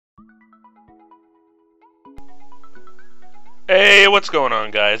Hey, what's going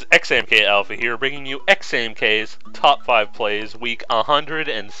on, guys? xAMK Alpha here, bringing you xAMK's top 5 plays, week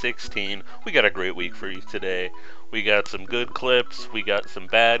 116. We got a great week for you today. We got some good clips, we got some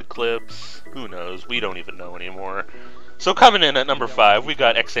bad clips, who knows, we don't even know anymore. So coming in at number 5, we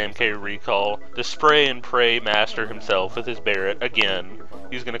got xAMK Recall, the spray and pray master himself with his Barrett again.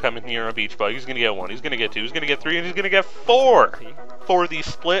 He's going to come in here on Beach Bug, he's going to get 1, he's going to get 2, he's going to get 3, and he's going to get 4! For the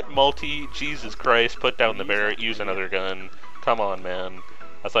split multi, Jesus Christ, put down the Barrett, use another gun. Come on, man.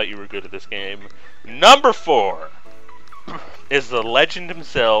 I thought you were good at this game. Number 4 is the legend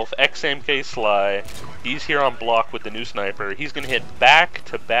himself, xAMK Sly. He's here on block with the new sniper. He's going to hit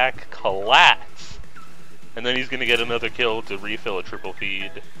back-to-back collats. And then he's going to get another kill to refill a triple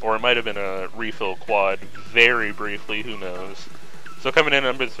feed. Or it might have been a refill quad very briefly, who knows. So coming in at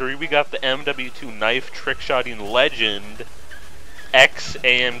number 3, we got the MW2 knife trick-shotting legend,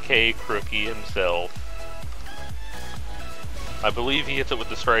 xAMK Crookie himself. I believe he hits it with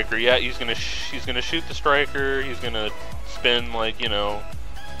the striker. Yeah, he's gonna shoot the striker. He's gonna spin, like, you know,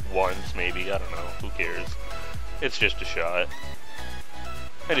 once maybe. I don't know. Who cares? It's just a shot.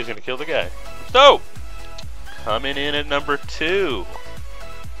 And he's gonna kill the guy. So, coming in at number 2,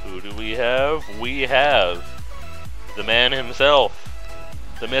 who do we have? We have the man himself,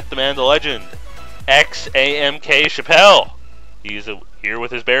 the myth, the man, the legend, xAMK Chappelle. He's here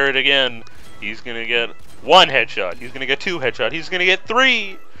with his Barrett again. He's gonna get 1 headshot, he's gonna get 2 headshot, he's gonna get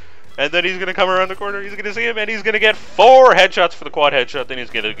 3, and then he's gonna come around the corner, he's gonna see him, and he's gonna get 4 headshots for the quad headshot, then he's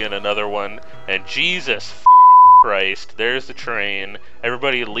gonna get another one, and Jesus Christ, there's the train.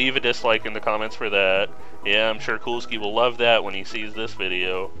 Everybody leave a dislike in the comments for that. Yeah, I'm sure Coolski will love that when he sees this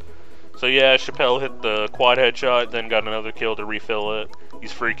video. So yeah, Chappelle hit the quad headshot, then got another kill to refill it.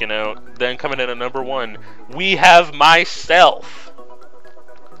 He's freaking out. Then coming in at number 1, we have myself.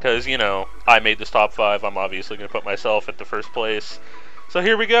 Because, you know, I made this top 5, I'm obviously going to put myself at the first place. So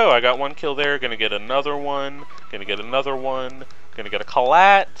here we go, I got 1 kill there, going to get another one, going to get another one, going to get a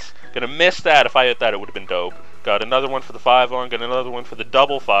collat, going to miss that. If I hit that, it would have been dope. Got another one for the 5 on, got another one for the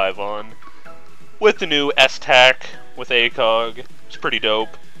double 5 on, with the new S-Tac, with ACOG. It's pretty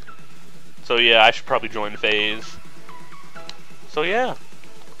dope. So yeah, I should probably join FaZe. So yeah,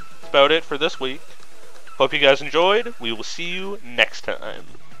 that's about it for this week. Hope you guys enjoyed. We will see you next time.